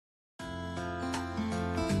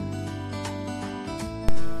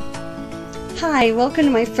Hi, welcome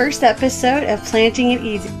to my first episode of Planting It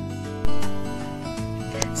Easy.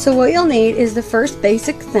 So what you'll need is the first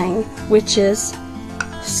basic thing, which is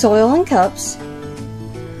soil in cups.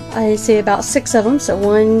 I say about 6 of them, so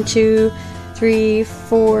 1, 2, 3,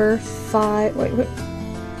 4, 5, wait.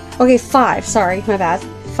 Okay, 5, sorry, my bad.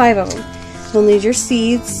 5 of them. You'll need your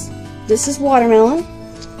seeds. This is watermelon.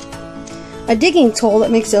 A digging tool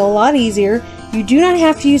that makes it a lot easier. You do not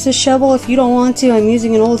have to use a shovel if you don't want to. I'm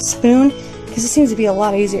using an old spoon because it seems to be a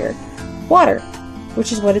lot easier. Water,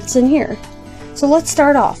 which is what it's in here. So let's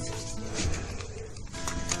start off.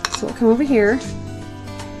 So we'll come over here.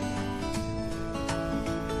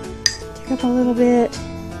 Take up a little bit.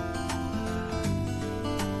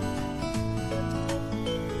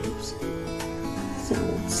 Oops. It's an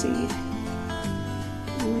old seed.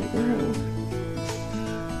 It might grow.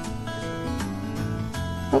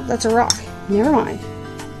 Oh, that's a rock. Never mind.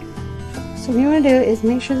 So what you want to do is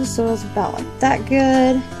make sure the soil's about like that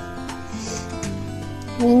good.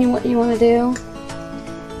 And then what you want to do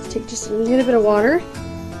is take just a little bit of water.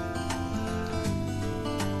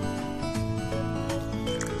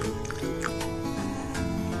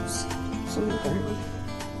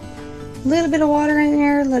 A little bit of water in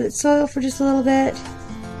there, let it soil for just a little bit.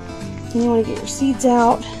 Then you want to get your seeds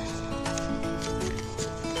out.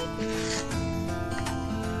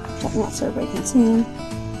 Not so everybody can see them.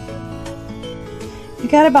 You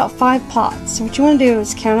got about 5 pots. So what you want to do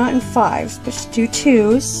is count out in 5s, but just do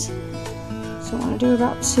 2s. So I want to do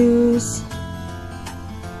about 2s.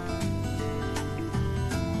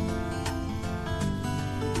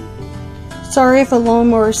 Sorry if a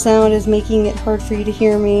lawnmower sound is making it hard for you to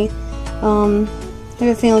hear me. I have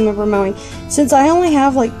a family member mowing. Since I only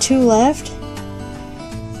have like 2 left,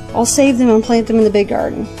 I'll save them and plant them in the big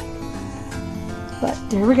garden. But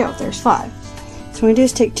there we go, there's 5. So what I'm going to do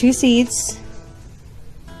is take 2 seeds,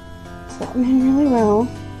 plop them in really well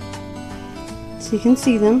so you can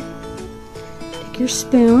see them. Take your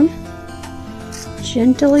spoon,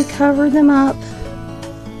 gently cover them up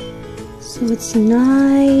so it's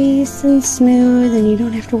nice and smooth and you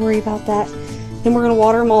don't have to worry about that. Then we're going to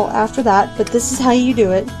water them all after that, but this is how you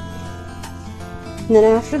do it. And then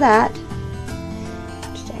after that,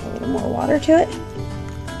 just add a little more water to it.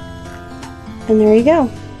 And there you go.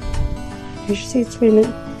 Here's your seeds. Wait a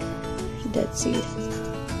minute. There's a dead seed.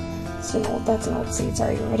 That's an old seed.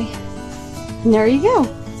 Sorry, everybody. And there you go.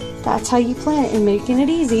 That's how you plant it and making it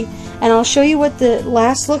easy. And I'll show you what the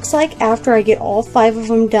last looks like after I get all 5 of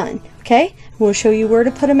them done. Okay? We'll show you where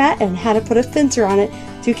to put them at and how to put a fencer on it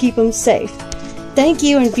to keep them safe. Thank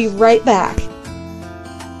you and be right back.